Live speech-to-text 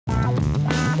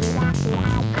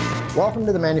Welcome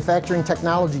to the Manufacturing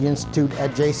Technology Institute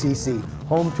at JCC,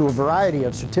 home to a variety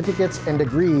of certificates and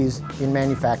degrees in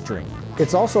manufacturing.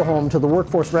 It's also home to the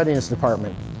Workforce Readiness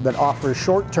Department that offers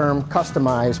short-term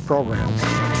customized programs.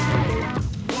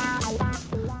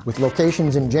 With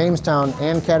locations in Jamestown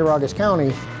and Cattaraugus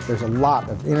County, there's a lot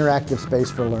of interactive space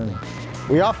for learning.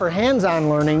 We offer hands-on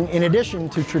learning in addition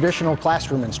to traditional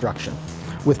classroom instruction.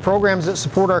 With programs that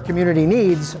support our community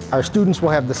needs, our students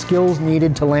will have the skills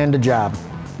needed to land a job.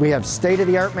 We have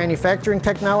state-of-the-art manufacturing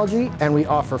technology, and we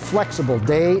offer flexible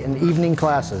day and evening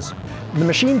classes. The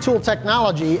machine tool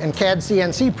technology and CAD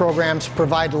CNC programs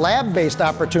provide lab-based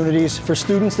opportunities for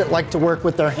students that like to work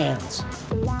with their hands.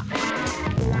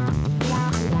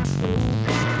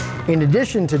 In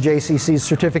addition to JCC's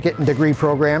certificate and degree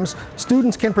programs,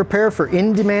 students can prepare for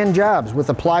in-demand jobs with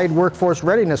applied workforce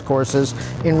readiness courses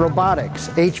in robotics,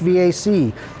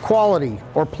 HVAC, quality,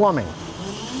 or plumbing.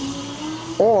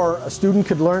 Or a student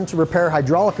could learn to repair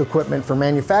hydraulic equipment for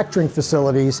manufacturing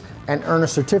facilities and earn a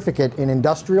certificate in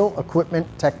industrial equipment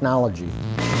technology.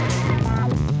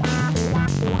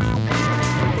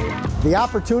 The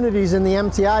opportunities in the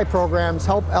MTI programs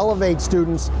help elevate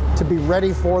students to be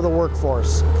ready for the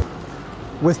workforce.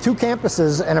 With 2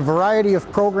 campuses and a variety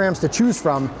of programs to choose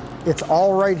from, it's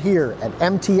all right here at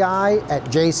MTI at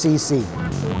JCC.